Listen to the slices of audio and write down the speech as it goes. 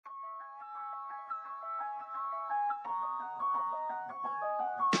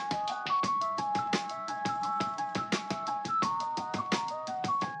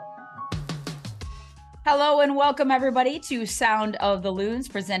Hello and welcome everybody to Sound of the Loons,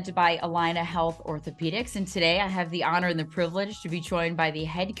 presented by Allina Health Orthopedics. And today I have the honor and the privilege to be joined by the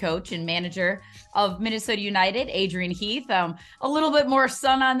head coach and manager of Minnesota United, Adrian Heath. A little bit more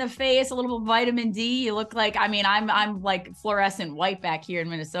sun on the face, a little bit of vitamin D. You look like, I'm like fluorescent white back here in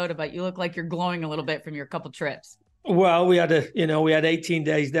Minnesota, but you look like you're glowing a little bit from your couple trips. Well, we had 18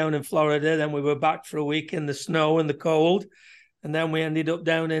 days down in Florida, then we were back for a week in the snow and the cold, and then we ended up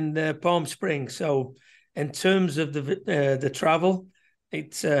down in Palm Springs. So in terms of the travel,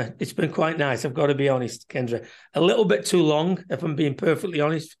 it's been quite nice. I've got to be honest, Kendra. A little bit too long, if I'm being perfectly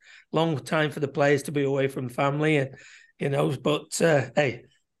honest. Long time for the players to be away from family, and But hey,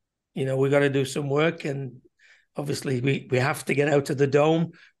 we got to do some work, and obviously we have to get out of the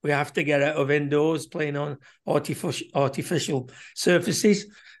dome. We have to get out of indoors playing on artificial surfaces.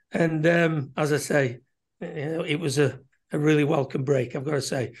 And as I say, it was a really welcome break. I've got to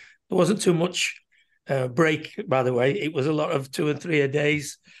say, there wasn't too much break, by the way. It was a lot of 2 and 3 a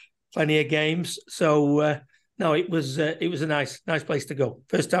days, plenty of games. So no, it was a nice place to go.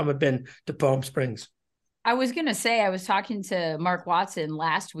 First time I've been to Palm Springs. I was going to say, I was talking to Mark Watson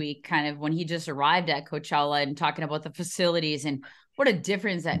last week, kind of when he just arrived at Coachella, and talking about the facilities and what a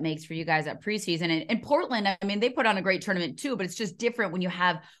difference that makes for you guys at preseason. And in Portland, I mean, they put on a great tournament too, but it's just different when you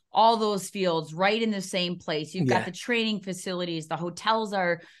have all those fields right in the same place. You've got the training facilities, the hotels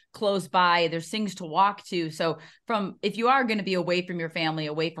are close by, there's things to walk to. So if you are going to be away from your family,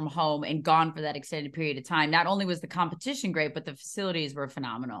 away from home, and gone for that extended period of time, not only was the competition great, but the facilities were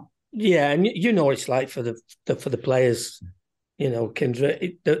phenomenal. Yeah, and it's like for the players,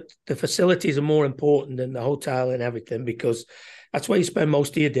 Kendra, the facilities are more important than the hotel and everything, because that's where you spend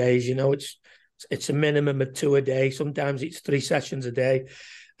most of your days. It's a minimum of 2 a day. Sometimes it's 3 sessions a day,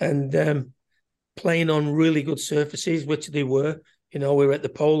 and playing on really good surfaces, which they were. We were at the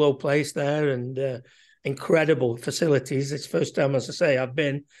Polo place there, and incredible facilities. It's the first time, as I say, I've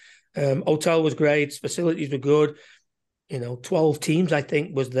been. Hotel was great. Facilities were good. 12 teams, I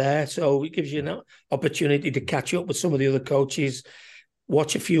think, was there. So it gives you an opportunity to catch up with some of the other coaches,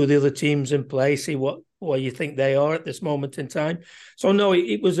 watch a few of the other teams in play, see what you think they are at this moment in time. So no,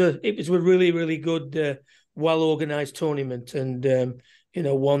 it was a really, really good, well-organized tournament, and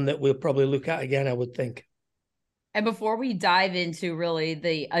one that we'll probably look at again, I would think. And before we dive into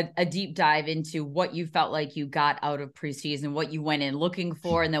really a deep dive into what you felt like you got out of preseason, what you went in looking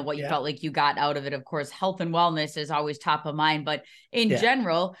for, and then what you felt like you got out of it, of course, health and wellness is always top of mind. But in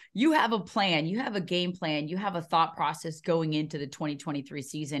general, you have a plan, you have a game plan, you have a thought process going into the 2023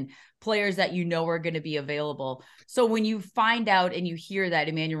 season, players that are going to be available. So when you find out and you hear that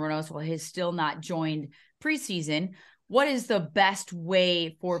Emmanuel Reynoso has still not joined preseason, what is the best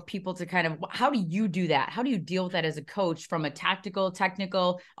way for people to how do you do that? How do you deal with that as a coach from a tactical,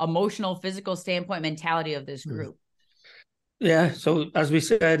 technical, emotional, physical standpoint, mentality of this group? Yeah. So as we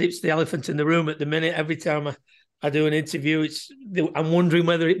said, it's the elephant in the room at the minute. Every time I do an interview, I'm wondering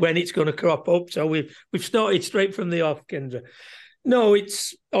when it's going to crop up. So we've started straight from the off, Kendra. No,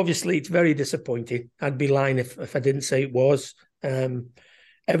 it's very disappointing. I'd be lying if I didn't say it was.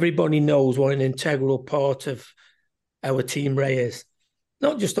 Everybody knows what an integral part of our team Ray is,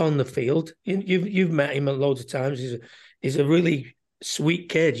 not just on the field. You've met him loads of times. He's a really sweet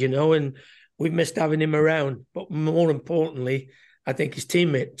kid, and we've missed having him around. But more importantly, I think his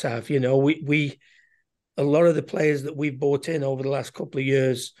teammates have. We a lot of the players that we've brought in over the last couple of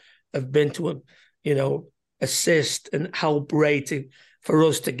years have been to assist and help Ray for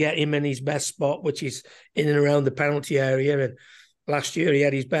us to get him in his best spot, which is in and around the penalty area. And last year he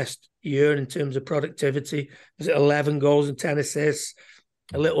had his best year in terms of productivity. Was it 11 goals and 10 assists?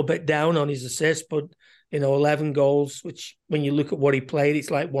 A little bit down on his assists, but 11 goals, which when you look at what he played, it's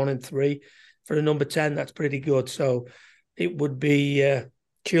like 1 and 3 for a number 10. That's pretty good. So it would be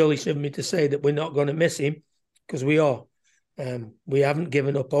churlish of me to say that we're not going to miss him, because we are. We haven't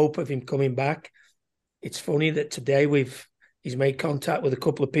given up hope of him coming back. It's funny that today he's made contact with a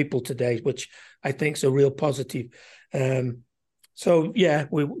couple of people today, which I think is a real positive. So, yeah,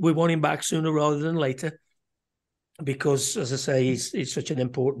 we want him back sooner rather than later, because, as I say, he's such an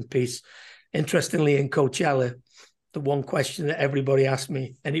important piece. Interestingly, in Coachella, the one question that everybody asked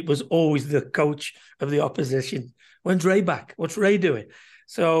me, and it was always the coach of the opposition, when's Ray back? What's Ray doing?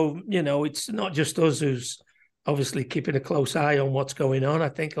 So, it's not just us who's obviously keeping a close eye on what's going on. I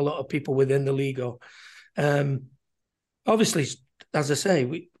think a lot of people within the league are. Obviously, as I say,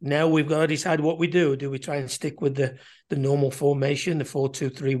 we've got to decide what we do. Do we try and stick with the normal formation, the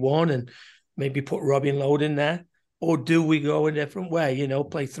 4-2-3-1, and maybe put Robin Lode in there? or do we go a different way?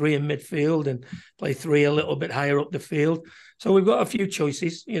 Play 3 in midfield and play 3 a little bit higher up the field. So we've got a few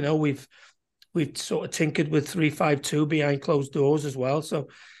choices. We've sort of tinkered with 3-5-2 behind closed doors as well. So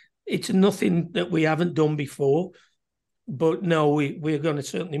it's nothing that we haven't done before. But no, we're going to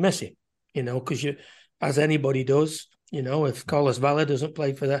certainly miss him, because as anybody does, if Carlos Vela doesn't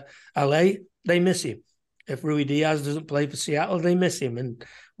play for the LA, they miss him. If Rui Diaz doesn't play for Seattle, they miss him. And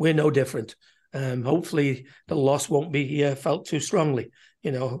we're no different. Hopefully the loss won't be felt too strongly.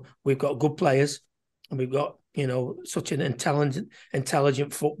 We've got good players and we've got, such an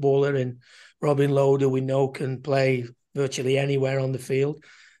intelligent footballer in Robin Loader we know can play virtually anywhere on the field.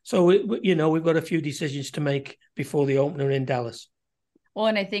 So, we've got a few decisions to make before the opener in Dallas. Well,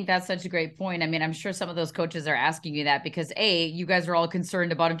 and I think that's such a great point. I mean, I'm sure some of those coaches are asking you that because you guys are all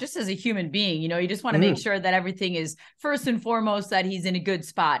concerned about him just as a human being. You just want to make sure that everything is first and foremost that he's in a good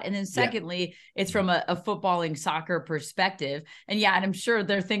spot. And then secondly, it's from a footballing soccer perspective. And I'm sure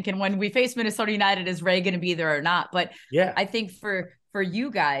they're thinking when we face Minnesota United, is Ray going to be there or not? But I think for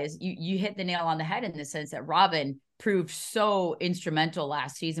you guys, you hit the nail on the head in the sense that Robin proved so instrumental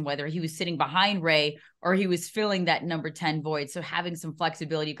last season, whether he was sitting behind Ray or he was filling that number 10 void. So having some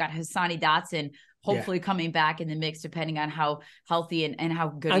flexibility, you've got Hassani Dotson hopefully coming back in the mix, depending on how healthy and how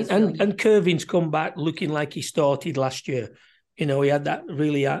good he's feeling. And Kervin's come back looking like he started last year. He had that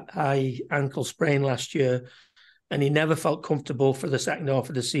really high ankle sprain last year and he never felt comfortable for the second half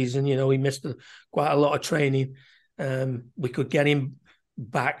of the season. He missed quite a lot of training. We could get him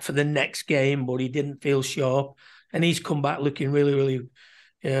back for the next game, but he didn't feel sharp. And he's come back looking really, really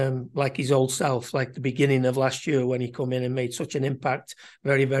like his old self, like the beginning of last year when he come in and made such an impact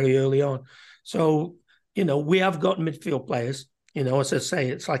very, very early on. So, we have got midfield players. As I say,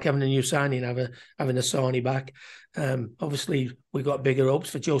 it's like having a new signing, having a Sarni back. Obviously, we got bigger hopes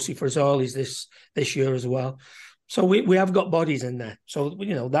for Josie Frazali's this year as well. So we have got bodies in there. So,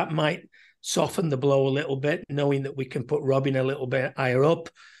 that might soften the blow a little bit, knowing that we can put Robin a little bit higher up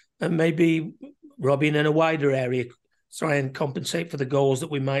and maybe Robin in a wider area, try and compensate for the goals that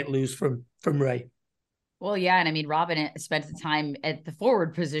we might lose from Ray. Well, and I mean, Robin spent the time at the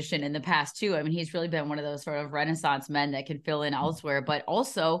forward position in the past too. I mean, he's really been one of those sort of Renaissance men that can fill in elsewhere, but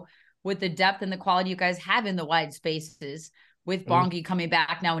also with the depth and the quality you guys have in the wide spaces with Bongi coming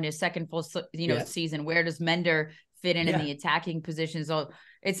back now in his second full, season. Where does Mender fit in the attacking position? So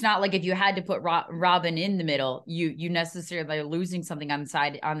it's not like if you had to put Robin in the middle, you necessarily are losing something on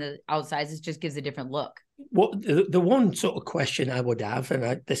the outsides. It just gives a different look. Well, the one sort of question I would have,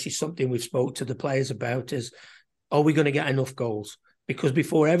 and this is something we've spoke to the players about, is are we going to get enough goals? Because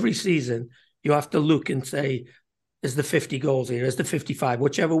before every season, you have to look and say, is the 50 goals here? Is the 55?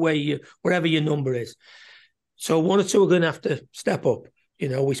 Wherever your number is. So one or two are going to have to step up.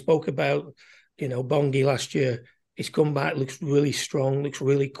 We spoke about, Bongi last year. He's come back, looks really strong, looks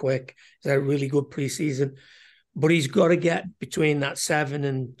really quick. He's had a really good preseason. But he's got to get between that 7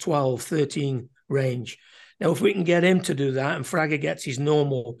 and 12, 13 range. Now, if we can get him to do that and Fraga gets his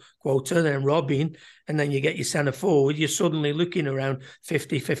normal quota, then Robin, and then you get your centre forward, you're suddenly looking around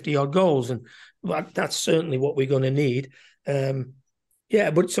 50-odd goals. And that's certainly what we're going to need.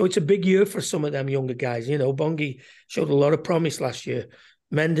 But so it's a big year for some of them younger guys. Bongi showed a lot of promise last year.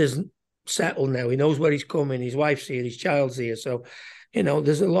 Mendes settled now. He knows where he's coming. His wife's here. His child's here. So,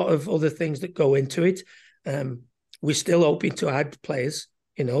 there's a lot of other things that go into it. We're still hoping to add players.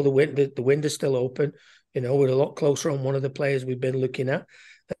 The window's still open. We're a lot closer on one of the players we've been looking at.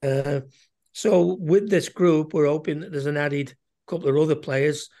 So with this group, we're hoping that there's an added couple of other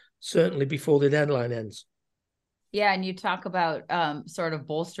players, certainly before the deadline ends. Yeah, and you talk about sort of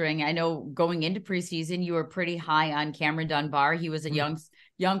bolstering. I know going into preseason, you were pretty high on Cameron Dunbar. He was a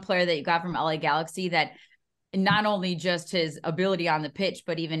young player that you got from LA Galaxy that not only just his ability on the pitch,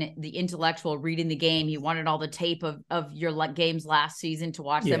 but even the intellectual reading the game. He wanted all the tape of your games last season to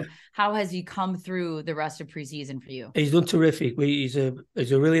watch them. How has he come through the rest of preseason for you? He's done terrific. He's a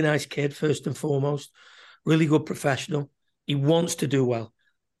really nice kid, first and foremost, really good professional. He wants to do well.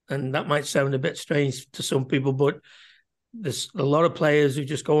 And that might sound a bit strange to some people, but there's a lot of players who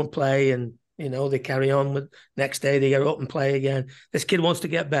just go and play and, they carry on with next day, they get up and play again. This kid wants to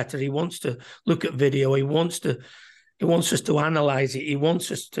get better. He wants to look at video. He wants us to analyze it. He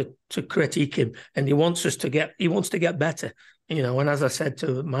wants us to critique him, and he wants to get better. And as I said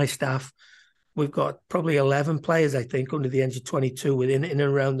to my staff, we've got probably 11 players, I think, under the age of 22 within in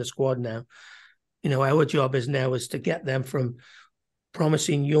and around the squad now. Our job is to get them from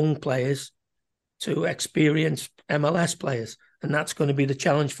promising young players to experienced MLS players. And that's going to be the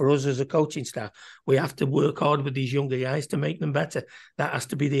challenge for us as a coaching staff. We have to work hard with these younger guys to make them better. That has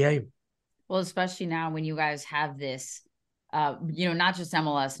to be the aim. Well, especially now when you guys have this, not just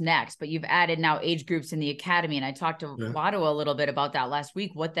MLS Next, but you've added now age groups in the academy. And I talked to Vado a little bit about that last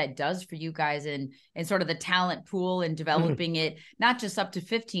week, what that does for you guys in sort of the talent pool and developing it, not just up to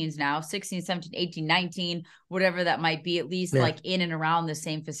 15s now, 16, 17, 18, 19, whatever that might be, at least like in and around the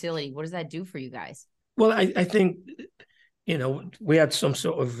same facility. What does that do for you guys? Well, I think, we had some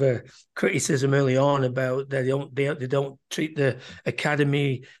sort of criticism early on about they don't treat the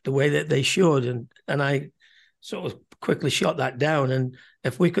academy the way that they should, and I sort of quickly shot that down. And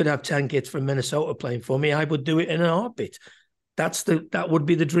if we could have 10 kids from Minnesota playing for me, I would do it in a heartbeat. That would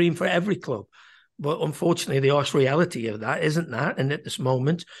be the dream for every club. But unfortunately, the harsh reality of that isn't that. And at this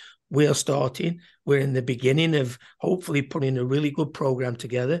moment, we are starting. We're in the beginning of hopefully putting a really good program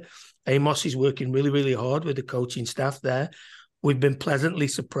together. Amos is working really, really hard with the coaching staff there. We've been pleasantly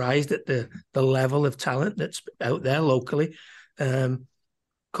surprised at the level of talent that's out there locally.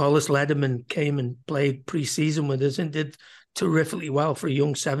 Carlos Lederman came and played pre-season with us and did terrifically well for a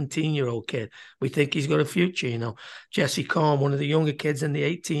young 17-year-old kid. We think he's got a future, Jesse Kahn, one of the younger kids in the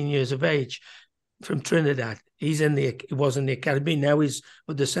 18 years of age from Trinidad. He was in the academy. Now he's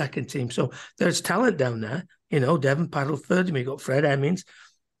with the second team. So there's talent down there. Devon Paddleford, and we got Fred Emmings.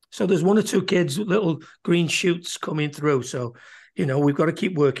 So there's one or two kids, little green shoots coming through. So, we've got to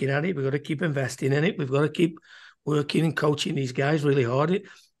keep working at it. We've got to keep investing in it. We've got to keep working and coaching these guys really hard.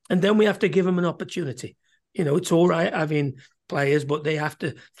 And then we have to give them an opportunity. It's all right having players, but they have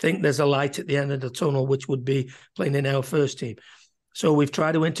to think there's a light at the end of the tunnel, which would be playing in our first team. So we've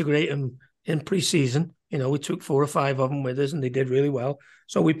tried to integrate them in pre-season. We took 4 or 5 of them with us and they did really well.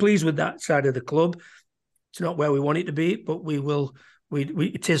 So we're pleased with that side of the club. It's not where we want it to be, but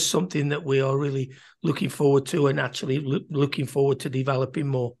it is something that we are really looking forward to and actually looking forward to developing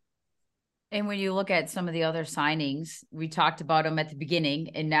more. And when you look at some of the other signings, we talked about them at the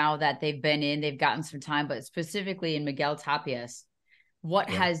beginning, and now that they've been in, they've gotten some time, but specifically in Miguel Tapias, what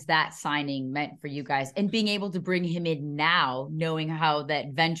has that signing meant for you guys? And being able to bring him in now, knowing how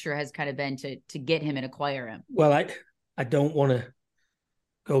that venture has kind of been to get him and acquire him. Well, I don't want to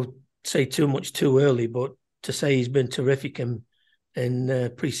go say too much too early, but to say he's been terrific in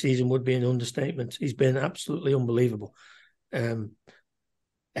pre-season would be an understatement. He's been absolutely unbelievable.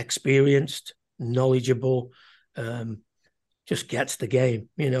 Experienced, knowledgeable, just gets the game.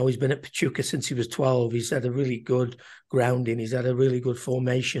 He's been at Pachuca since he was 12. He's had a really good grounding. He's had a really good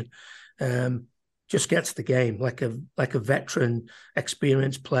formation. Just gets the game like a veteran,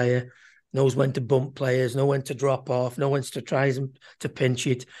 experienced player. Knows when to bump players, knows when to drop off, knows when to try to pinch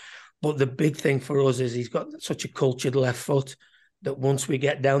it. But the big thing for us is he's got such a cultured left foot that once we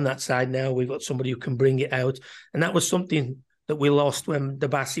get down that side now, we've got somebody who can bring it out. And that was something that we lost when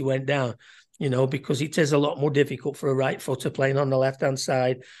Dabasi went down, because it is a lot more difficult for a right footer playing on the left-hand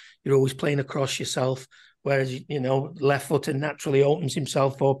side. You're always playing across yourself, whereas, left footer naturally opens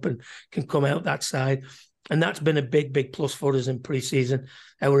himself up and can come out that side. And that's been a big, big plus for us in pre-season.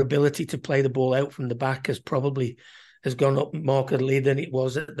 Our ability to play the ball out from the back has gone up markedly than it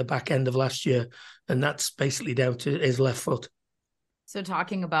was at the back end of last year. And that's basically down to his left foot. So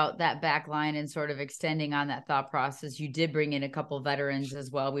talking about that back line and sort of extending on that thought process, you did bring in a couple of veterans as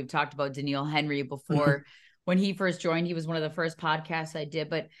well. We've talked about Daniil Henry before. When he first joined, he was one of the first podcasts I did,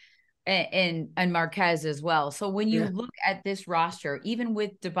 but and Marquez as well. So when you look at this roster, even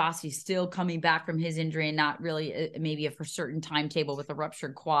with Dabasi still coming back from his injury and not really maybe a for certain timetable with a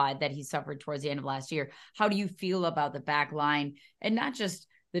ruptured quad that he suffered towards the end of last year, how do you feel about the back line and not just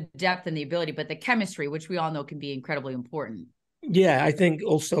the depth and the ability, but the chemistry, which we all know can be incredibly important? Yeah, I think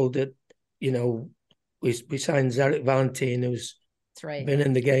also that, we signed Zarek Valentin, who's been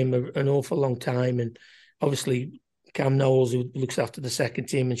in the game an awful long time. And obviously Cam Knowles, who looks after the second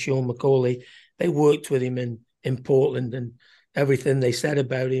team, and Sean McCauley, they worked with him in Portland, and everything they said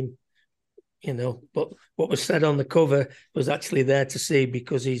about him, but what was said on the cover was actually there to see,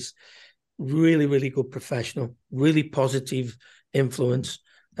 because he's really, really good professional, really positive influence,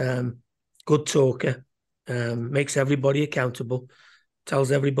 good talker. Makes everybody accountable, tells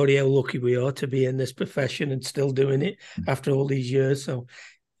everybody how lucky we are to be in this profession and still doing it after all these years. So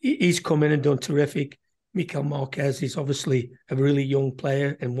he's come in and done terrific. Mikel Marquez is obviously a really young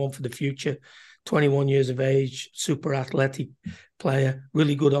player and one for the future. 21 years of age, super athletic player,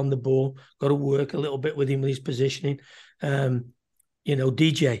 really good on the ball. Got to work a little bit with him with his positioning.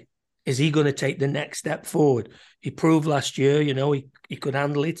 DJ, is he going to take the next step forward? He proved last year, he could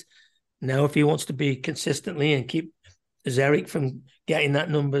handle it. Now, if he wants to be consistently and keep Zarek from getting that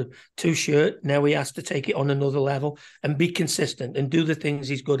number 2 shirt, now he has to take it on another level and be consistent and do the things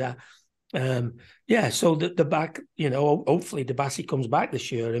he's good at. So the back, hopefully Dabasi comes back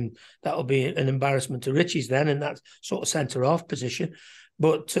this year, and that'll be an embarrassment to Richie's then, and that sort of centre half position.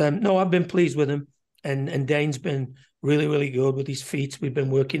 But no, I've been pleased with him, and Dane's been really, really good with his feet. We've been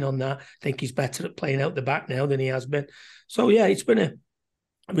working on that. I think he's better at playing out the back now than he has been. So yeah, it's been a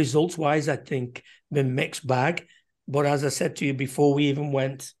results wise, I think, been mixed bag. But as I said to you before we even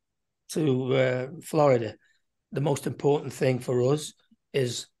went to Florida, the most important thing for us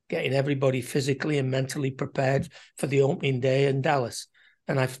is getting everybody physically and mentally prepared for the opening day in Dallas.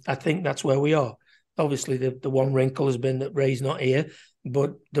 And I think that's where we are. Obviously, the one wrinkle has been that Ray's not here,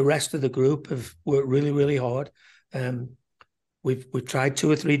 but the rest of the group have worked really, really hard. We've tried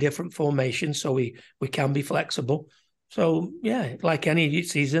 2 or 3 different formations, so we can be flexible. So yeah, like any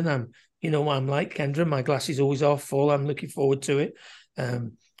season, I'm like Kendra. My glass is always half full. I'm looking forward to it.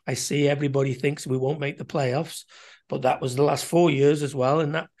 I see everybody thinks we won't make the playoffs, but that was the last 4 years as well,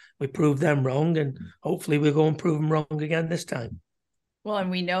 and that we proved them wrong, and hopefully we're going to prove them wrong again this time. Well, and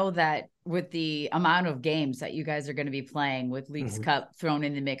we know that with the amount of games that you guys are going to be playing with Leagues Cup thrown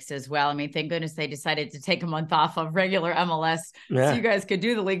in the mix as well. I mean, thank goodness they decided to take a month off of regular MLS so you guys could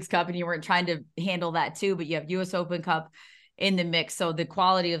do the Leagues Cup, and you weren't trying to handle that too, but you have US Open Cup in the mix. So the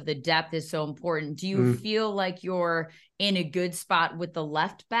quality of the depth is so important. Do you feel like you're in a good spot with the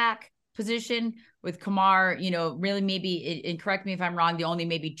left back position with Kamar, really maybe, and correct me if I'm wrong, the only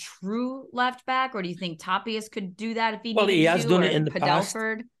maybe true left back, or do you think Tapias could do that if he needed to? Well, he has done it in the past.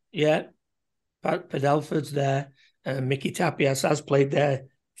 Padelford? Yeah, Padelford's there. Mickey Tapias has played there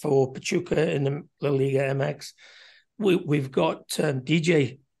for Pachuca in the La Liga MX. We've got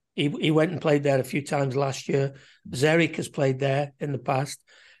DJ. He went and played there a few times last year. Zerik has played there in the past.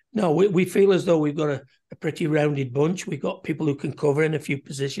 No, we feel as though we've got a pretty rounded bunch. We've got people who can cover in a few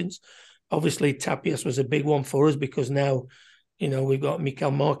positions. Obviously, Tapias was a big one for us because now, we've got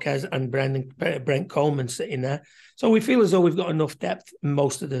Mikel Marquez and Brent Coleman sitting there. So we feel as though we've got enough depth in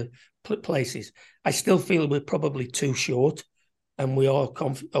most of the places. I still feel we're probably too short, and we are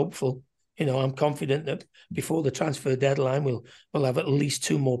hopeful. I'm confident that before the transfer deadline, we'll have at least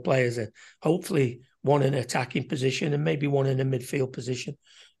 2 more players in. Hopefully, one in an attacking position and maybe one in a midfield position.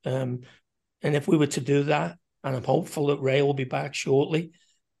 And if we were to do that, and I'm hopeful that Ray will be back shortly,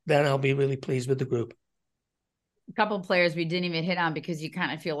 then I'll be really pleased with the group. A couple of players we didn't even hit on because you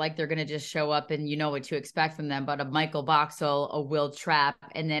kind of feel like they're going to just show up and you know what to expect from them, but a Michael Boxall, a Will Trapp,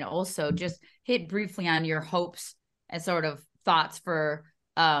 and then also just hit briefly on your hopes and sort of thoughts for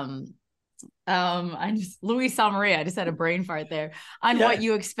Luis Samaria. I just had a brain fart there on what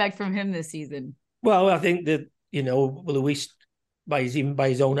you expect from him this season. Well, I think that, Luis, by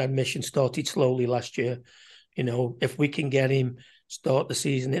his own admission, started slowly last year. If we can get him start the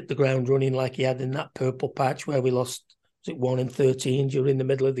season, hit the ground running like he had in that purple patch where we lost 1-13 during the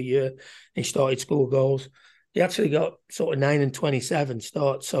middle of the year, he started score goals. He actually got sort of 9-27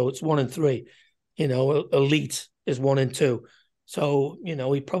 starts, so it's 1-3. Elite is 1-2. So,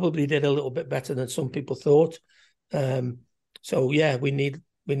 he probably did a little bit better than some people thought. So yeah, we need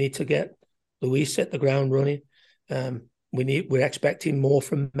to get Luis hit the ground running. We're expecting more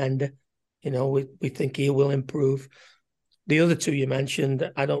from Mender. We think he will improve. The other 2 you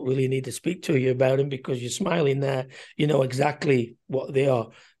mentioned, I don't really need to speak to you about him because you're smiling there. You know exactly what they are.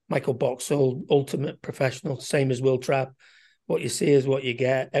 Michael Boxall, ultimate professional, same as Will Trapp. What you see is what you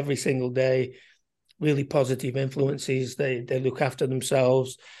get every single day. Really positive influences. They look after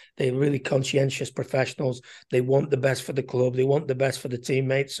themselves. They're really conscientious professionals. They want the best for the club. They want the best for the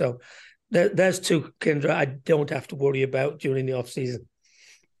teammates. So there's 2, Kendra, I don't have to worry about during the off-season.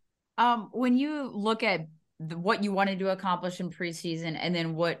 When you look at what you wanted to accomplish in preseason and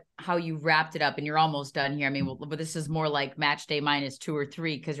then how you wrapped it up, and you're almost done here. I mean, but this is more like match day minus 2 or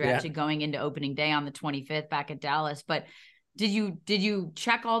 3 because you're actually going into opening day on the 25th back at Dallas. But did you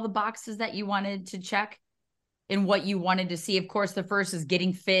check all the boxes that you wanted to check and what you wanted to see? Of course, the first is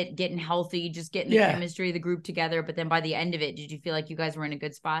getting fit, getting healthy, just getting the chemistry of the group together. But then by the end of it, did you feel like you guys were in a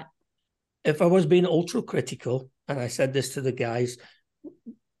good spot? If I was being ultra critical, and I said this to the guys,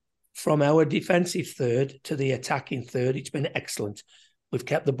 from our defensive third to the attacking third, it's been excellent. We've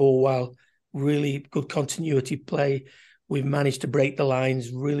kept the ball well, really good continuity play. We've managed to break the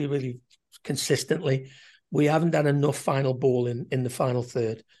lines really, really consistently. We haven't had enough final ball in the final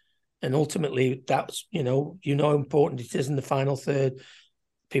third. And ultimately, that's, how important it is in the final third.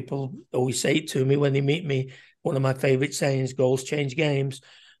 People always say it to me when they meet me. One of my favorite sayings, goals change games.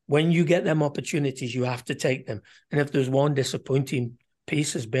 When you get them opportunities, you have to take them. And if there's one disappointing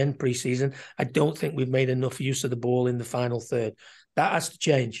piece has been preseason, I don't think we've made enough use of the ball in the final third. That has to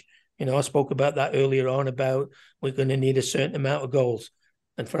change. I spoke about that earlier on about we're going to need a certain amount of goals.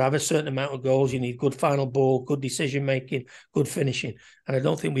 And for having a certain amount of goals, you need good final ball, good decision making, good finishing. And I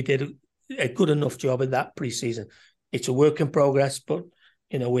don't think we did a good enough job in that preseason. It's a work in progress, but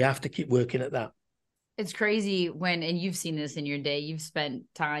we have to keep working at that. It's crazy and you've seen this in your day, you've spent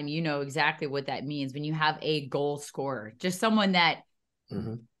time, exactly what that means when you have a goal scorer, just someone that,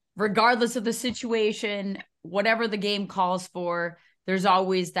 regardless of the situation, whatever the game calls for, there's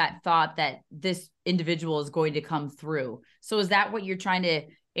always that thought that this individual is going to come through. So is that what you're trying to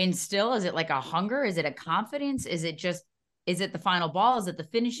instill? Is it like a hunger? Is it a confidence? Is it the final ball? Is it the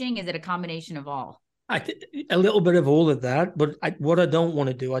finishing? Is it a combination of all? A little bit of all of that, but what I don't want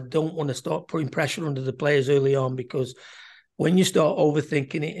to do, I don't want to start putting pressure under the players early on, because when you start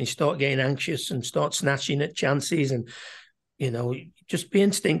overthinking it and start getting anxious and start snatching at chances and, just be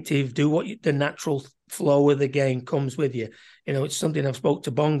instinctive, do what the natural flow of the game comes with you. It's something I've spoke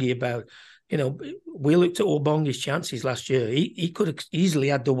to Bongi about. We looked at all Bongi's chances last year. He could have easily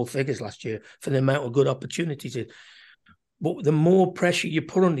had double figures last year for the amount of good opportunities. But the more pressure you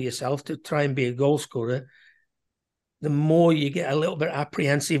put under yourself to try and be a goal scorer, the more you get a little bit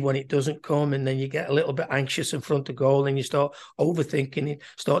apprehensive when it doesn't come, and then you get a little bit anxious in front of goal, and you start overthinking it,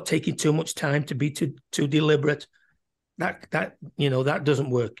 start taking too much time to be too deliberate. That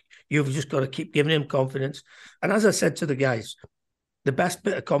doesn't work. You've just got to keep giving him confidence. And as I said to the guys, the best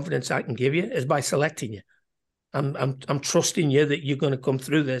bit of confidence I can give you is by selecting you. I'm trusting you that you're going to come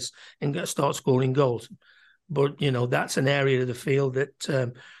through this and start scoring goals. But, that's an area of the field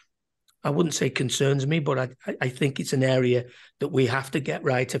that I wouldn't say concerns me, but I think it's an area that we have to get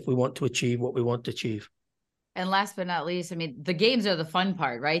right if we want to achieve what we want to achieve. And last but not least, the games are the fun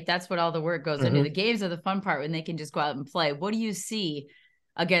part, right? That's what all the work goes into. The games are the fun part when they can just go out and play. What do you see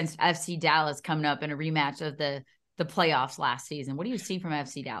against FC Dallas coming up in a rematch of the playoffs last season? What do you see from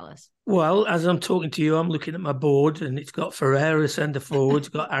FC Dallas? Well, as I'm talking to you, I'm looking at my board, and it's got Ferreira centre forward, it's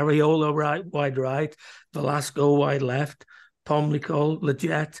got Areola wide right, Velasco wide left, Pomlico,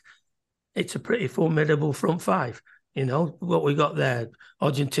 Leggett. It's a pretty formidable front five. What we got there: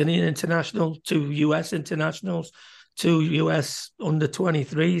 Argentinian international, 2 US internationals, 2 US under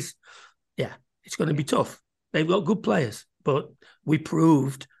 23s. Yeah, it's going to be tough. They've got good players, but we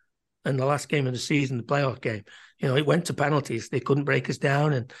proved in the last game of the season, the playoff game, it went to penalties. They couldn't break us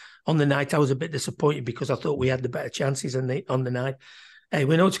down. And on the night, I was a bit disappointed because I thought we had the better chances on the night. Hey,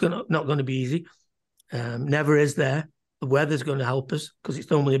 we know it's not going to be easy. Never is there. The weather's going to help us because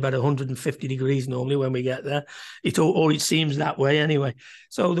it's normally about 150 degrees normally when we get there. It seems that way anyway.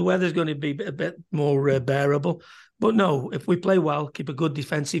 So the weather's going to be a bit more bearable. But no, if we play well, keep a good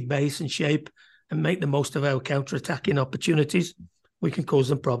defensive base and shape, and make the most of our counter-attacking opportunities, we can cause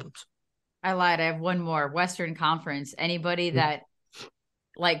them problems. I lied. I have one more. Western Conference. Anybody that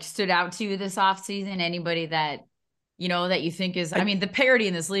stood out to you this offseason? Anybody that that you think is, the parity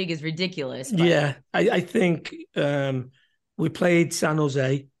in this league is ridiculous. But... Yeah, I think we played San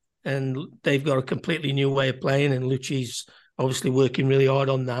Jose, and they've got a completely new way of playing, and Lucci's obviously working really hard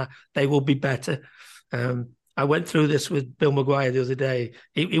on that. They will be better. I went through this with Bill Maguire the other day.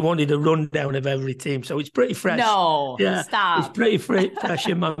 He wanted a rundown of every team, so it's pretty fresh. No, yeah, stop. It's pretty fresh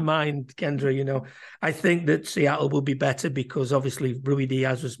in my mind, Kendra. I think that Seattle will be better because obviously Rui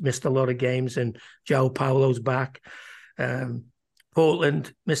Diaz has missed a lot of games, and João Paulo's back.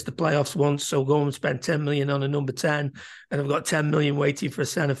 Portland missed the playoffs once, so go and spend 10 million on a number 10, and I've got 10 million waiting for a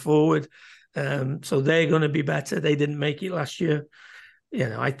centre forward. So they're going to be better. They didn't make it last year.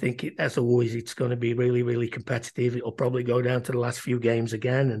 I think as always, it's going to be really, really competitive. It'll probably go down to the last few games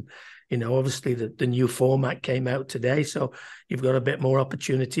again. And, obviously the new format came out today, so you've got a bit more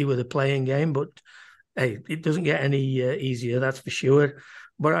opportunity with a playing game. But, hey, it doesn't get any easier, that's for sure.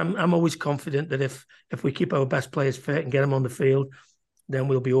 But I'm always confident that if we keep our best players fit and get them on the field, then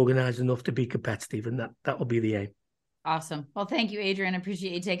we'll be organised enough to be competitive, and that will be the aim. Awesome. Well, thank you, Adrian. I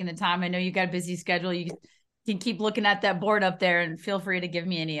appreciate you taking the time. I know you got a busy schedule. You can keep looking at that board up there, and feel free to give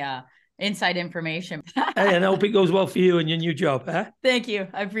me any inside information. Hey, and I hope it goes well for you and your new job. Huh? Thank you.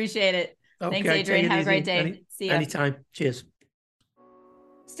 I appreciate it. Okay, thanks, Adrian. Have a great day. See you. Anytime. Cheers.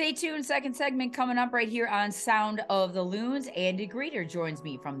 Stay tuned. Second segment coming up right here on Sound of the Loons. Andy Greder joins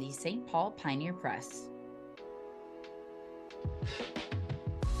me from the St. Paul Pioneer Press.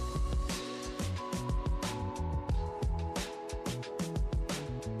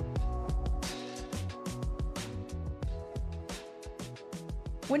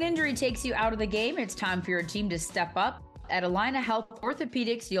 When injury takes you out of the game, it's time for your team to step up. At Allina Health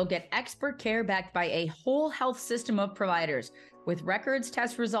Orthopedics, you'll get expert care backed by a whole health system of providers. With records,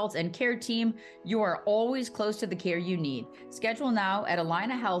 test results, and care team, you are always close to the care you need. Schedule now at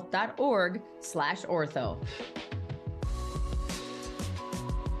allinahealth.org/ortho.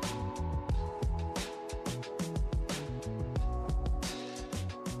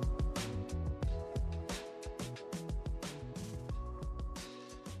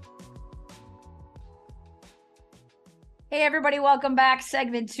 Hey, everybody, welcome back.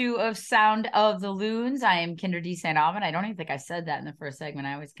 Segment 2 of Sound of the Loons. I am Kinder D. St. Alvin. I don't even think I said that in the first segment.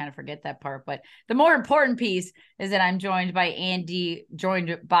 I always kind of forget that part. But the more important piece is that I'm joined by Andy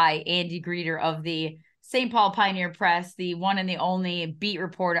Greder of the St. Paul Pioneer Press, the one and the only beat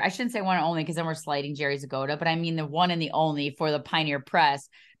reporter. I shouldn't say one and only because then we're slighting Jerry Zagoda, but I mean the one and the only for the Pioneer Press,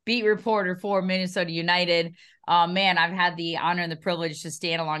 beat reporter for Minnesota United. Man, I've had the honor and the privilege to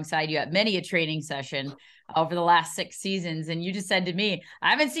stand alongside you at many a training session over the last 6 seasons. And you just said to me,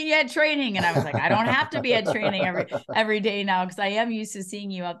 I haven't seen you at training. And I was like, I don't have to be at training every day now, because I am used to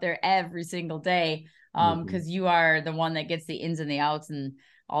seeing you out there every single day. Because you are the one that gets the ins and the outs and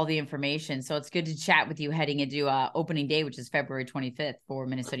all the information. So it's good to chat with you heading into opening day, which is February 25th for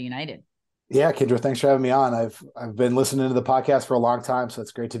Minnesota United. Yeah, Kendra, thanks for having me on. I've been listening to the podcast for a long time, so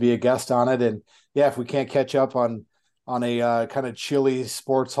it's great to be a guest on it. And yeah, if we can't catch up on a kind of chilly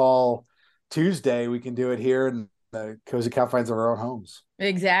sports hall Tuesday, we can do it here in the cozy confines of our own homes.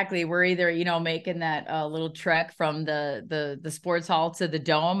 Exactly. We're either, making that little trek from the sports hall to the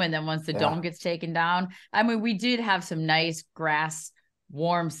dome. And then once the dome gets taken down, I mean, we did have some nice grass,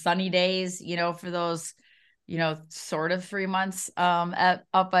 warm, sunny days, for those, sort of 3 months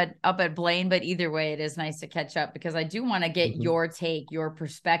up at Blaine. But either way, it is nice to catch up, because I do want to get your take, your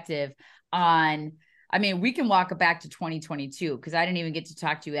perspective on, I mean, we can walk it back to 2022, because I didn't even get to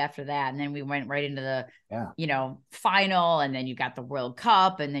talk to you after that. And then we went right into the, final, and then you got the World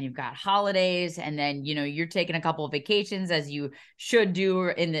Cup, and then you've got holidays, and then, you're taking a couple of vacations, as you should do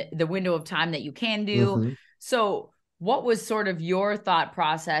in the window of time that you can do. So what was sort of your thought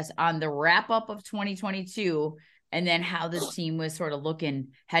process on the wrap up of 2022, and then how this team was sort of looking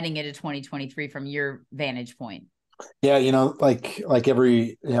heading into 2023 from your vantage point? Yeah, like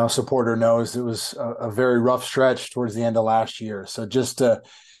every supporter knows, it was a very rough stretch towards the end of last year. So just to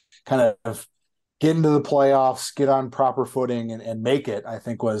kind of get into the playoffs, get on proper footing, and make it, I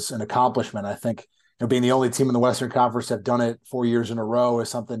think, was an accomplishment. I think being the only team in the Western Conference that have done it 4 years in a row is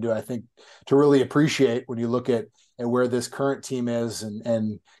something to really appreciate when you look at where this current team is, and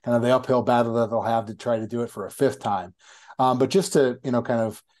kind of the uphill battle that they'll have to try to do it for a fifth time. But just to kind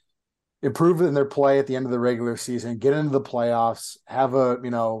of improve in their play at the end of the regular season, get into the playoffs, have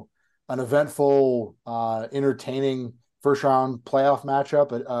an eventful, entertaining first round playoff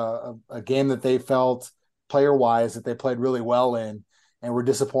matchup, a game that they felt player wise that they played really well in, and were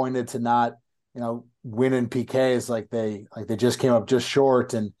disappointed to not, win in PKs like they just came up just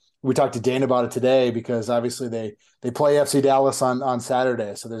short. And we talked to Dane about it today, because obviously they play FC Dallas on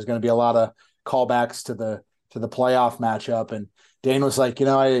Saturday, so there's going to be a lot of callbacks to the playoff matchup. And Dane was like,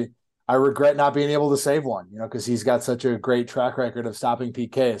 I regret not being able to save one, because he's got such a great track record of stopping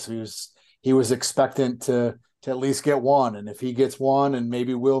PK. So he was expectant to at least get one. And if he gets one and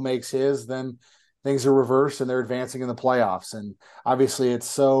maybe Will makes his, then things are reversed and they're advancing in the playoffs. And obviously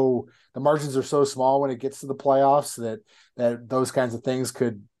the margins are so small when it gets to the playoffs that those kinds of things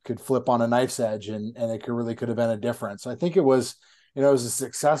could flip on a knife's edge, and it could have been a difference. So I think it was a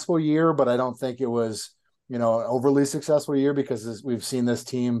successful year, but I don't think it was an overly successful year, because we've seen this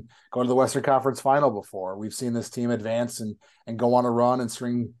team go to the Western Conference final before. We've seen this team advance and go on a run and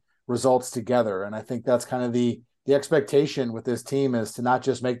string results together. And I think that's kind of the expectation with this team, is to not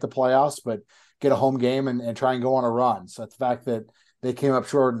just make the playoffs, but get a home game and try and go on a run. So the fact that they came up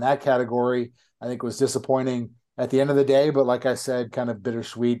short in that category, I think, was disappointing at the end of the day. But like I said, kind of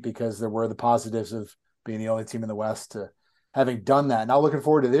bittersweet, because there were the positives of being the only team in the West to having done that. Now looking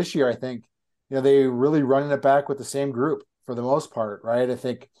forward to this year, I think, they really running it back with the same group for the most part, right? I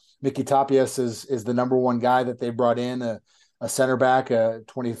think Mickey Tapias is the number one guy that they brought in, a center back, a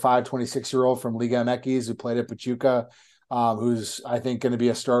 25, 26-year-old from Liga MX who played at Pachuca, who's, I think, going to be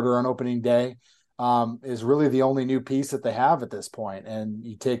a starter on opening day, is really the only new piece that they have at this point. And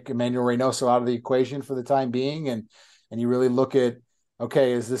you take Emmanuel Reynoso out of the equation for the time being, and you really look at,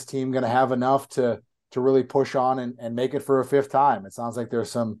 okay, is this team going to have enough to really push on and make it for a fifth time? It sounds like there's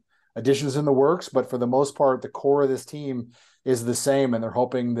some additions in the works, but for the most part, the core of this team is the same, and they're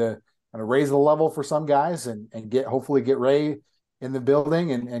hoping to kind of raise the level for some guys and hopefully get Ray in the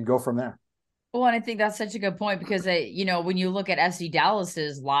building and go from there. Well, and I think that's such a good point, because when you look at FC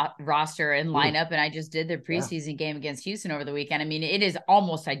Dallas's roster and lineup, and I just did their preseason game against Houston over the weekend. I mean, it is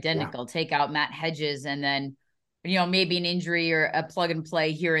almost identical. Take out Matt Hedges, and then maybe an injury or a plug and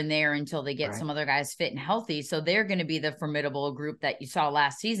play here and there until they get some other guys fit and healthy. So they're going to be the formidable group that you saw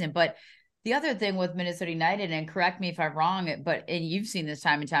last season. But the other thing with Minnesota United, and correct me if I'm wrong, and you've seen this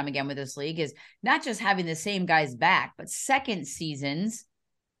time and time again with this league, is not just having the same guys back, but second seasons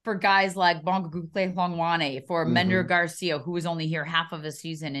for guys like Bongaguple Hlongwane, for Mender Mhm. Garcia, who was only here half of a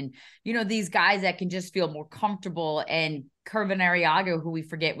season. And, you know, these guys that can just feel more comfortable, and Kervin Arriaga, who we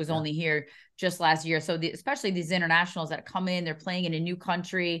forget was only here just last year. So especially these internationals that come in, they're playing in a new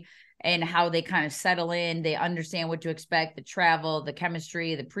country, and how they kind of settle in. They understand what to expect, the travel, the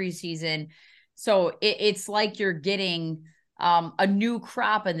chemistry, the preseason. So it's like you're getting a new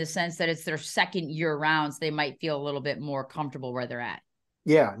crop in the sense that it's their second year round. So they might feel a little bit more comfortable where they're at.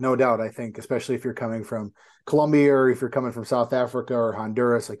 Yeah, no doubt. I think, especially if you're coming from Colombia or if you're coming from South Africa or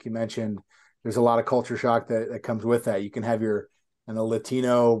Honduras, like you mentioned, there's a lot of culture shock that comes with that. You can have your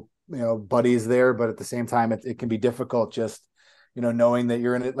Latino, buddies there, but at the same time, it can be difficult just, knowing that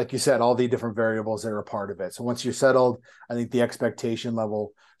you're in it. Like you said, all the different variables that are a part of it. So once you're settled, I think the expectation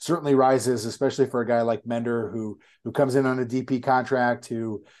level certainly rises, especially for a guy like Mender who comes in on a DP contract,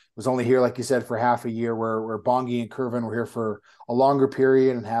 who was only here, like you said, for half a year, where Bongi and Kervin were here for a longer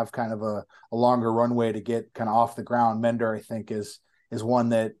period and have kind of a longer runway to get kind of off the ground. Mender, I think, is one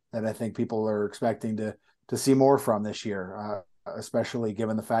that I think people are expecting to see more from this year, especially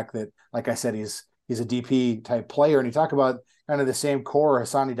given the fact that, like I said, he's a DP type player. And you talk about kind of the same core,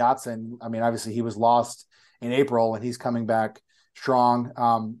 Hassani Dotson. I mean, obviously he was lost in April and he's coming back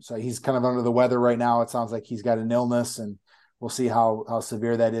strong. So he's kind of under the weather right now. It sounds like he's got an illness, and we'll see how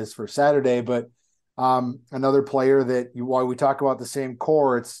severe that is for Saturday. But another player that while we talk about the same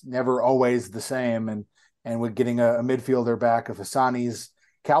core, it's never always the same. And with getting a midfielder back of Hassani's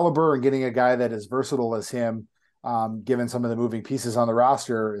caliber and getting a guy that is versatile as him, given some of the moving pieces on the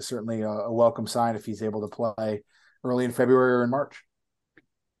roster, is certainly a welcome sign if he's able to play early in February or in March.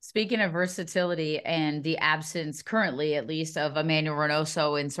 Speaking of versatility and the absence currently, at least, of Emmanuel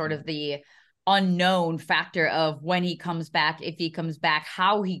Reynoso, and sort of the unknown factor of when he comes back, if he comes back,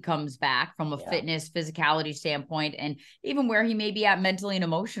 how he comes back from a fitness, physicality standpoint, and even where he may be at mentally and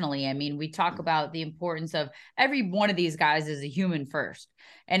emotionally. I mean, we talk about the importance of every one of these guys as a human first.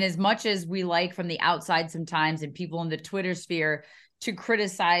 And as much as we like from the outside sometimes, and people in the Twitter sphere, to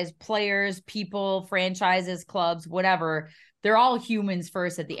criticize players, people, franchises, clubs, whatever, they're all humans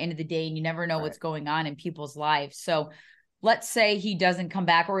first at the end of the day, and you never know what's going on in people's lives. So let's say he doesn't come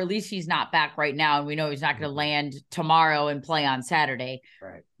back, or at least he's not back right now, and we know he's not going to land tomorrow and play on Saturday.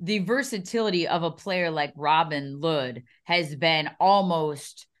 Right. The versatility of a player like Robin Lod has been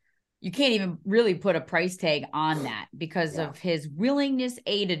almost, you can't even really put a price tag on that because of his willingness,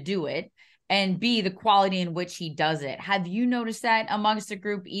 A, to do it, and B, the quality in which he does it. Have you noticed that amongst the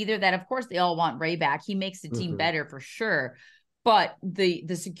group either? That, of course, they all want Ray back. He makes the team better for sure. But the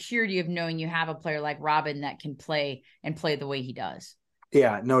security of knowing you have a player like Robin that can play the way he does.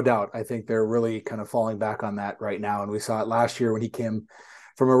 Yeah, no doubt. I think they're really kind of falling back on that right now. And we saw it last year when he came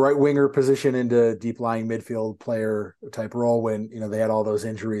from a right winger position into deep lying midfield player type role, when, they had all those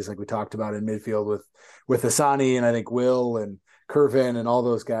injuries like we talked about in midfield with Hassani, and I think Will and Kervin and all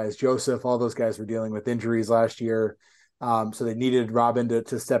those guys, Joseph, all those guys were dealing with injuries last year. So they needed Robin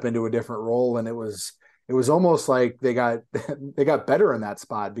to step into a different role. And it was almost like they got better in that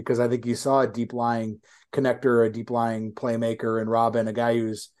spot, because I think you saw a deep lying connector, a deep lying playmaker in Robin, a guy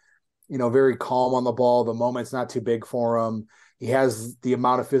who's, very calm on the ball. The moment's not too big for him. He has the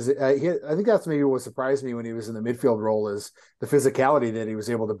amount of I think that's maybe what surprised me when he was in the midfield role, is the physicality that he was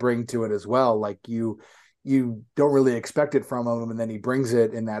able to bring to it as well. Like you don't really expect it from him, and then he brings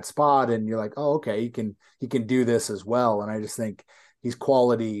it in that spot, and you're like, oh, okay, he can do this as well. And I just think he's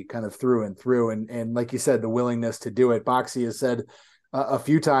quality kind of through and through. And like you said, the willingness to do it. Boxy has said a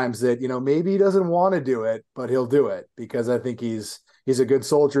few times that, maybe he doesn't want to do it, but he'll do it, because I think he's a good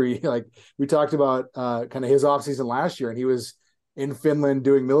soldier. Like we talked about kind of his offseason last year, and he was in Finland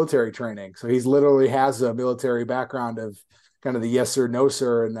doing military training. So he's literally has a military background of kind of the yes sir, no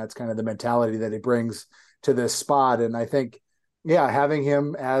sir. And that's kind of the mentality that he brings to this spot. And I think, having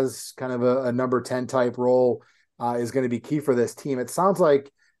him as kind of a number 10 type role is going to be key for this team. It sounds like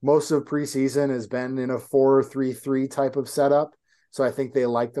most of preseason has been in a 4-3-3 type of setup. So I think they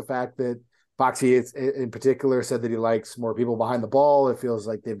like the fact that Boxy in particular said that he likes more people behind the ball. It feels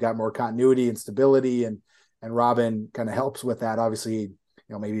like they've got more continuity and stability, and Robin kind of helps with that. Obviously,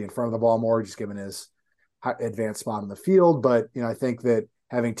 maybe in front of the ball more, just given his advanced spot in the field. But, I think that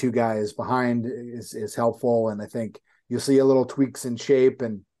having two guys behind is helpful. And I think you'll see a little tweaks in shape.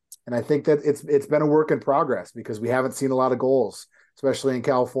 And I think that it's been a work in progress, because we haven't seen a lot of goals, especially in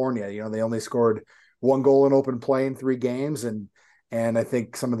California. They only scored one goal in open play in 3 games. And I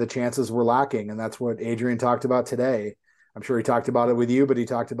think some of the chances were lacking. And that's what Adrian talked about today. I'm sure he talked about it with you, but he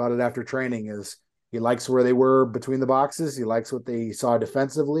talked about it after training. Is he likes where they were between the boxes. He likes what they saw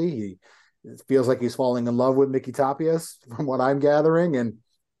defensively. It feels like he's falling in love with Mickey Tapias from what I'm gathering. And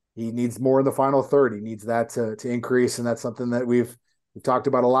he needs more in the final third. He needs that to increase, and that's something that we've talked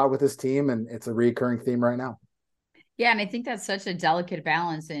about a lot with this team, and it's a recurring theme right now. Yeah, and I think that's such a delicate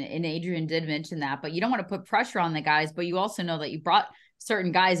balance, and Adrian did mention that, but you don't want to put pressure on the guys, but you also know that you brought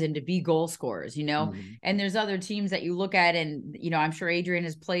certain guys in to be goal scorers, and there's other teams that you look at, and, I'm sure Adrian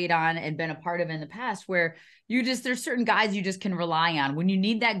has played on and been a part of in the past where there's certain guys you just can rely on. When you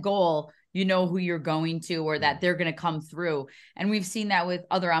need that goal, you know who you're going to, or that they're going to come through. And we've seen that with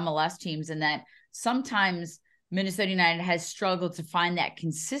other MLS teams, and that sometimes Minnesota United has struggled to find that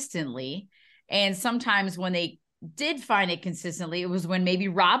consistently. And sometimes when they did find it consistently, it was when maybe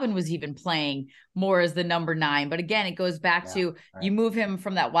Robin was even playing more as the number 9. But again, it goes back to you move him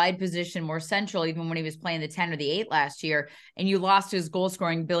from that wide position more central, even when he was playing the 10 or the 8 last year, and you lost his goal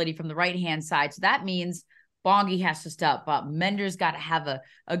scoring ability from the right-hand side. So that means Bongi has to step up. Mender's got to have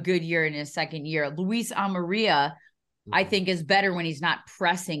a good year in his second year. Luis Amarilla, I think, is better when he's not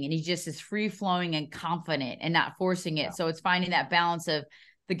pressing and he just is free-flowing and confident and not forcing it. So it's finding that balance of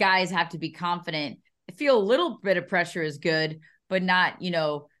the guys have to be confident. I feel a little bit of pressure is good, but not,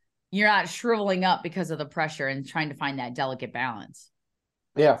 you're not shriveling up because of the pressure, and trying to find that delicate balance.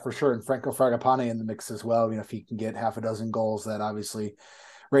 Yeah, for sure. And Franco Fragapane in the mix as well. If he can get half a dozen goals, that obviously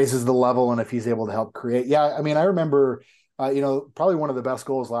raises the level. And if he's able to help create, yeah, I mean, I remember, probably one of the best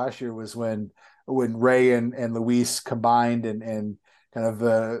goals last year was when Ray and Luis combined, and kind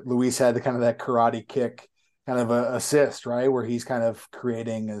of Luis had the kind of that karate kick kind of a assist, right, where he's kind of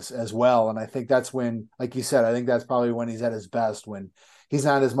creating as well. And I think that's when, like you said, I think that's probably when he's at his best, when he's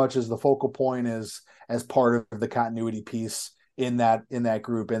not as much as the focal point as part of the continuity piece in that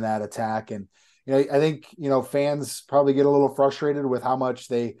group, in that attack. And I think fans probably get a little frustrated with how much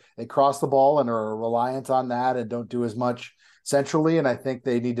they cross the ball and are reliant on that and don't do as much centrally. And I think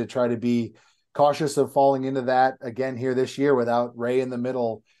they need to try to be cautious of falling into that again here this year without Ray in the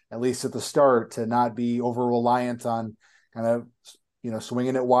middle, at least at the start, to not be over reliant on kind of,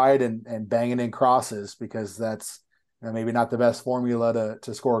 swinging it wide and banging in crosses, because that's maybe not the best formula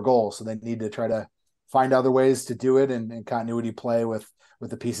to score a goal. So they need to try to find other ways to do it, and continuity play with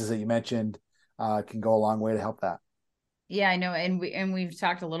the pieces that you mentioned can go a long way to help that. Yeah, I know. And we've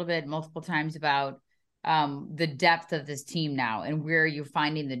talked a little bit multiple times about the depth of this team now and where you're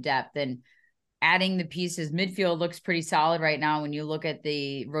finding the depth. And adding the pieces, midfield looks pretty solid right now when you look at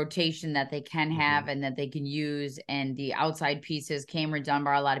the rotation that they can have and that they can use, and the outside pieces. Cameron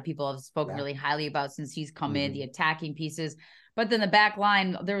Dunbar, a lot of people have spoken really highly about since he's come in, the attacking pieces. But then the back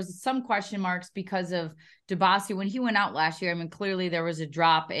line, there was some question marks because of Debasi when he went out last year. I mean, clearly there was a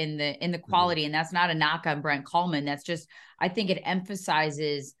drop in the quality, and that's not a knock on Brent Coleman. That's just, I think it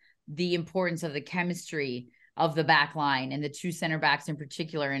emphasizes the importance of the chemistry of the back line and the 2 center backs in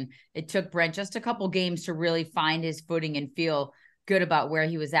particular. And it took Brent just a couple games to really find his footing and feel good about where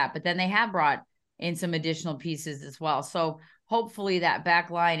he was at. But then they have brought in some additional pieces as well. So hopefully that back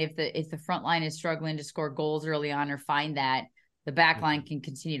line, if the front line is struggling to score goals early on or find that, the back line can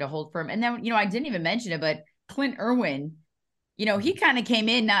continue to hold firm. And then, I didn't even mention it, but Clint Irwin, he kind of came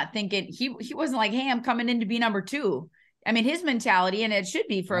in not thinking, he wasn't like, hey, I'm coming in to be number 2. I mean, his mentality, and it should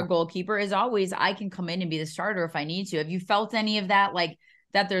be for a goalkeeper, is always, I can come in and be the starter if I need to. Have you felt any of that, like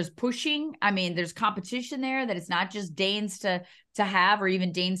that there's pushing? I mean, there's competition there, that it's not just Danes to have or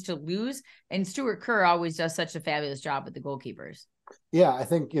even Danes to lose. And Stuart Kerr always does such a fabulous job with the goalkeepers. Yeah, I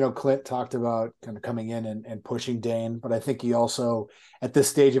think, Clint talked about kind of coming in and pushing Dane, but I think he also, at this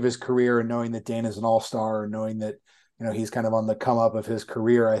stage of his career, and knowing that Dane is an all-star, and knowing that, he's kind of on the come up of his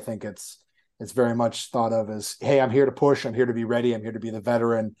career, I think it's very much thought of as, hey, I'm here to push, I'm here to be ready, I'm here to be the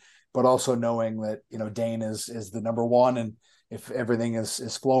veteran, but also knowing that, Dane is the number 1. And if everything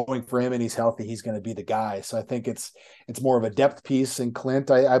is flowing for him and he's healthy, he's going to be the guy. So I think it's more of a depth piece in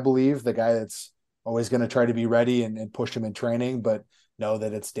Clint, I believe, the guy that's always going to try to be ready and push him in training, but know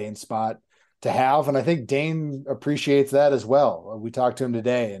that it's Dane's spot to have. And I think Dane appreciates that as well. We talked to him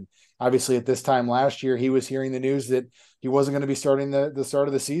today, and obviously at this time last year, he was hearing the news that he wasn't going to be starting the start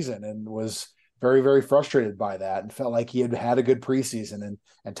of the season, and was very, very frustrated by that, and felt like he had a good preseason,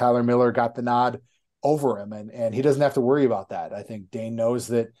 and Tyler Miller got the nod over him, and he doesn't have to worry about that. I think Dane knows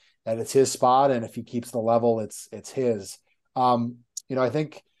that it's his spot, and if he keeps the level, it's his. I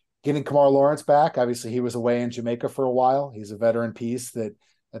think getting Kamar Lawrence back, obviously he was away in Jamaica for a while. He's a veteran piece that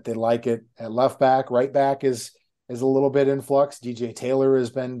they like it at left back. Right back is a little bit in flux. DJ Taylor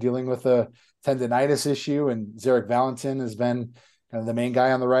has been dealing with a tendonitis issue, and Zarek Valentin has been kind of the main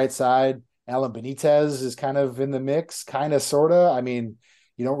guy on the right side. Alan Benitez is kind of in the mix, kind of, sort of. I mean,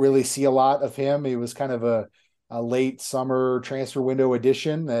 you don't really see a lot of him. He was kind of a late summer transfer window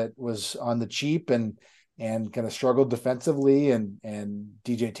addition that was on the cheap, and and kind of struggled defensively, and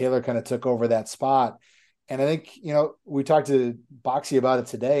DJ Taylor kind of took over that spot. And I think, we talked to Boxy about it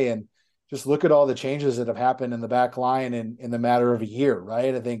today, and just look at all the changes that have happened in the back line in the matter of a year,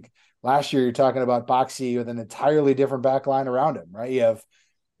 right? I think last year you're talking about Boxy with an entirely different back line around him, right? You have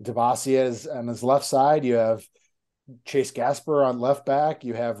Dabasi on his left side, you have Chase Gasper on left back,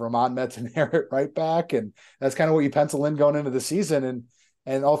 you have Ramon Metanero at right back, and that's kind of what you pencil in going into the season.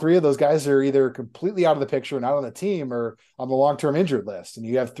 And all three of those guys are either completely out of the picture, not on the team, or on the long-term injured list. And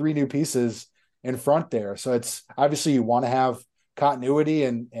you have three new pieces in front there. So it's obviously you want to have continuity,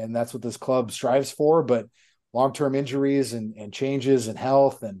 and that's what this club strives for, but long-term injuries and changes in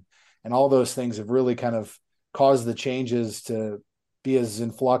health and all those things have really kind of caused the changes to be as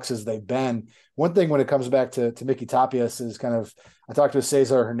in flux as they've been. One thing when it comes back to Mickey Tapias is kind of, I talked to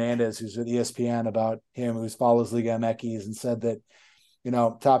Cesar Hernandez, who's with ESPN, about him, who follows Liga MX, and said that,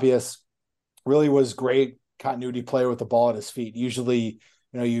 Tapias really was great continuity player with the ball at his feet. Usually,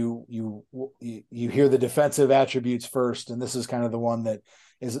 you hear the defensive attributes first, and this is kind of the one that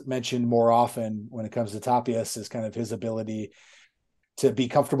is mentioned more often when it comes to Tapias, is kind of his ability to be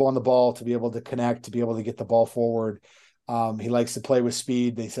comfortable on the ball, to be able to connect, to be able to get the ball forward. He likes to play with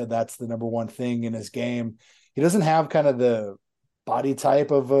speed. They said that's the number one thing in his game. He doesn't have kind of the body type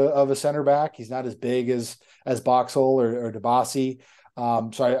of a center back. He's not as big as Boxall or Dabasi.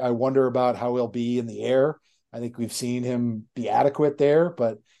 So I wonder about how he'll be in the air. I think we've seen him be adequate there,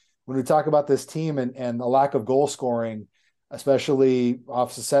 but when we talk about this team and the lack of goal scoring, especially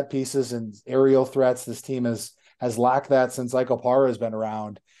off the set pieces and aerial threats, this team has lacked that since Ike Opara has been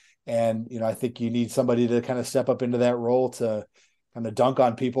around. And, I think you need somebody to kind of step up into that role to kind of dunk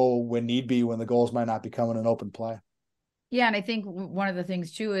on people when need be, when the goals might not be coming in open play. Yeah. And I think one of the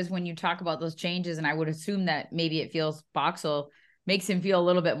things too, is when you talk about those changes, and I would assume that maybe it feels Boxall makes him feel a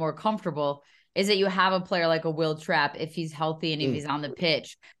little bit more comfortable, is that you have a player like a Will Trapp, if he's healthy and if he's on the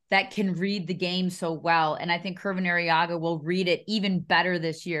pitch, that can read the game so well. And I think Kervin Arriaga will read it even better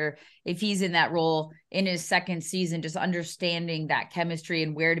this year if he's in that role in his second season, just understanding that chemistry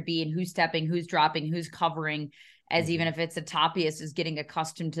and where to be and who's stepping, who's dropping, who's covering, as even if it's a Tapias is getting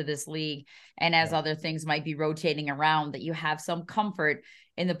accustomed to this league, and as other things might be rotating around, that you have some comfort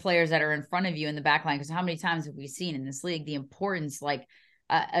in the players that are in front of you in the back line. Because how many times have we seen in this league the importance, like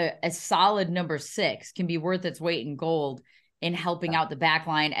a solid number 6 can be worth its weight in gold in helping out the back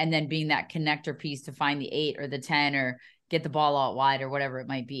line and then being that connector piece to find the 8 or the 10 or get the ball out wide or whatever it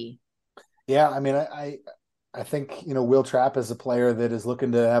might be. Yeah. I mean, I think, Will Trapp is a player that is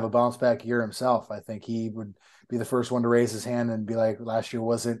looking to have a bounce back year himself. I think he would be the first one to raise his hand and be like, last year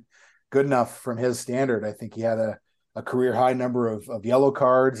wasn't good enough from his standard. I think he had a career high number of yellow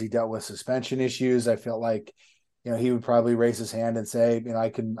cards. He dealt with suspension issues. I felt like, he would probably raise his hand and say, I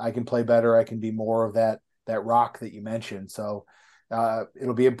can play better. I can be more of that rock that you mentioned. So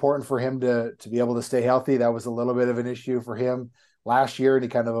it'll be important for him to be able to stay healthy. That was a little bit of an issue for him last year, and he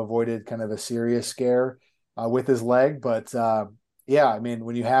kind of avoided kind of a serious scare with his leg. But yeah, I mean,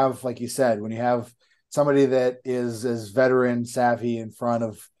 when you have, like you said, when you have somebody that is as veteran savvy in front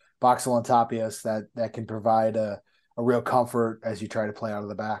of Boxall and Tapias, that can provide a real comfort as you try to play out of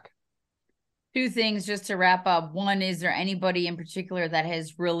the back. Two things just to wrap up. One, is there anybody in particular that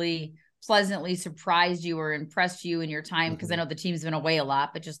has really pleasantly surprised you or impressed you in your time? Because I know the team's been away a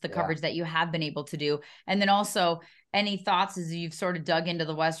lot, but just the coverage that you have been able to do. And then also, any thoughts as you've sort of dug into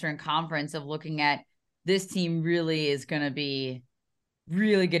the Western Conference of looking at this team really going to be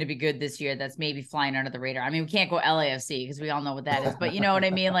good this year, that's maybe flying under the radar? I mean, we can't go LAFC because we all know what that is, but you know what I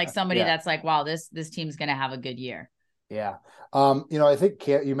mean? Like somebody that's like, wow, this team's going to have a good year. Yeah. I think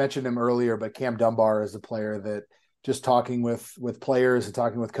you mentioned him earlier, but Cam Dunbar is a player that, just talking with players and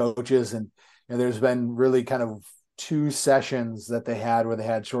talking with coaches, and there's been really kind of 2 sessions that they had where they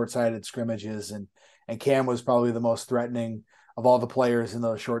had short-sided scrimmages, and Cam was probably the most threatening of all the players in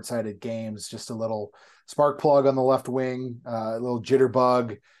those short-sided games. Just a little spark plug on the left wing, a little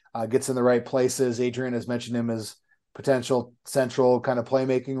jitterbug, gets in the right places. Adrian has mentioned him as potential central kind of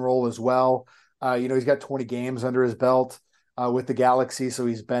playmaking role as well. He's got 20 games under his belt with the Galaxy, so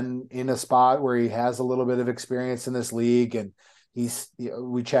he's been in a spot where he has a little bit of experience in this league, and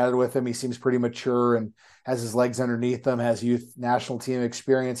we chatted with him. He seems pretty mature and has his legs underneath him, has youth national team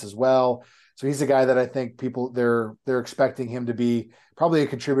experience as well. So he's a guy that I think people they're expecting him to be probably a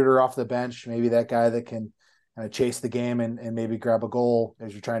contributor off the bench, maybe that guy that can kind of chase the game and maybe grab a goal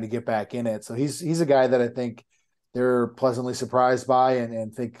as you're trying to get back in it. So he's a guy that I think they're pleasantly surprised by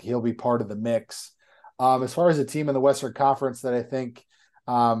and think he'll be part of the mix. As far as a team in the Western Conference that I think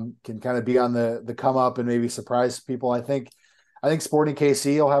can kind of be on the come up and maybe surprise people, I think Sporting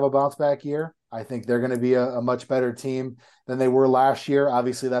KC will have a bounce back year. I think they're going to be a much better team than they were last year.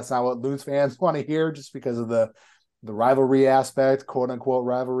 Obviously, that's not what Loons fans want to hear, just because of the rivalry aspect, quote unquote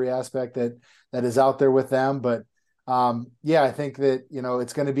rivalry aspect that is out there with them. But I think that,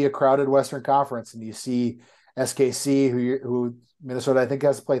 it's going to be a crowded Western Conference, and you see SKC, who Minnesota, I think,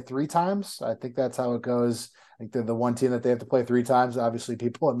 has to play 3 times. I think that's how it goes. I think they're the one team that they have to play 3 times. Obviously,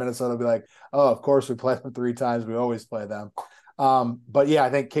 people in Minnesota will be like, oh, of course we play them 3 times. We always play them. But yeah, I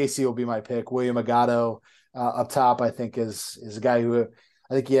think KC will be my pick. William Agato up top, I think, is a guy who,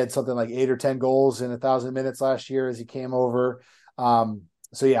 I think he had something like 8 or 10 goals in 1,000 minutes last year as he came over.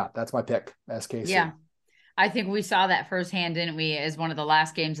 So yeah, that's my pick, SKC. Yeah. I think we saw that firsthand, didn't we, as one of the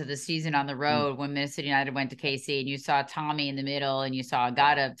last games of the season on the road when Minnesota United went to KC, and you saw Tommy in the middle and you saw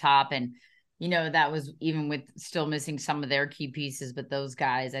Agato up top, and that was even with still missing some of their key pieces, but those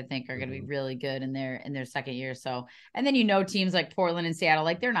guys I think are going to be really good in their second year. So, and then, teams like Portland and Seattle,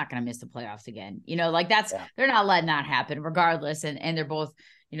 like they're not going to miss the playoffs again, they're not letting that happen regardless. And they're both,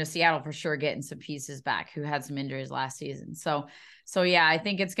 Seattle for sure getting some pieces back who had some injuries last season. So yeah, I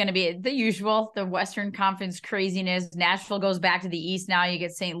think it's going to be the usual, the Western Conference craziness. Nashville goes back to the East. Now you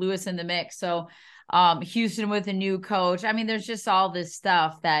get St. Louis in the mix. So Houston with a new coach. I mean, there's just all this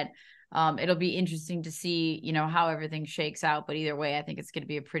stuff that, it'll be interesting to see, how everything shakes out. But either way, I think it's going to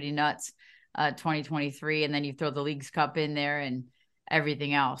be a pretty nuts 2023. And then you throw the Leagues Cup in there and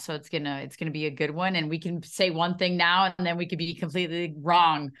everything else. So it's gonna be a good one. And we can say one thing now, and then we could be completely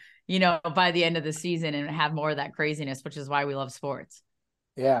wrong, by the end of the season and have more of that craziness, which is why we love sports.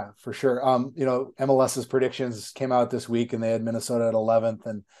 Yeah, for sure. MLS's predictions came out this week, and they had Minnesota at 11th.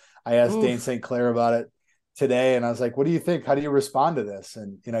 And I asked Dane St. Clair about it today, and I was like, "What do you think? How do you respond to this?"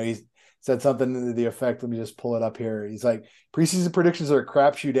 And he said something to the effect, let me just pull it up here. He's like, preseason predictions are a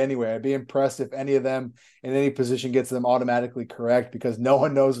crapshoot anyway. I'd be impressed if any of them in any position gets them automatically correct, because no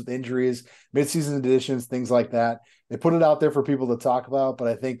one knows with injuries, midseason additions, things like that. They put it out there for people to talk about, but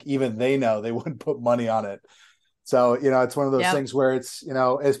I think even they know they wouldn't put money on it. So, it's one of those things where it's,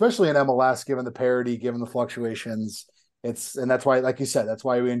 especially in MLS, given the parity, given the fluctuations, and that's why, like you said, that's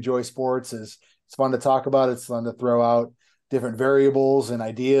why we enjoy sports. Is it's fun to talk about. It's fun to throw out different variables and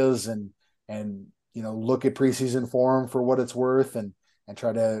ideas and look at preseason form for what it's worth and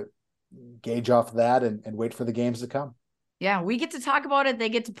try to gauge off that and wait for the games to come. Yeah, we get to talk about it. They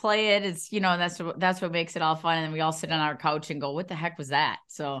get to play it. It's, that's what makes it all fun. And we all sit on our couch and go, what the heck was that?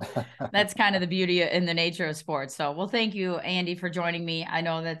 So that's kind of the beauty and the nature of sports. So, well, thank you, Andy, for joining me. I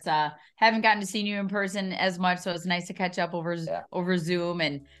know that's haven't gotten to see you in person as much, so it's nice to catch up over Zoom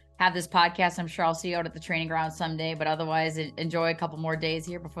and have this podcast. I'm sure I'll see you out at the training ground someday, but otherwise enjoy a couple more days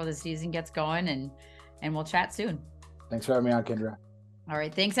here before the season gets going, and we'll chat soon. Thanks for having me on, Kendra. All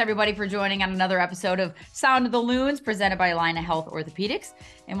right. Thanks everybody for joining on another episode of Sound of the Loons presented by Allina Health Orthopedics.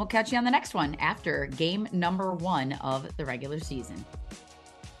 And we'll catch you on the next one after game number 1 of the regular season.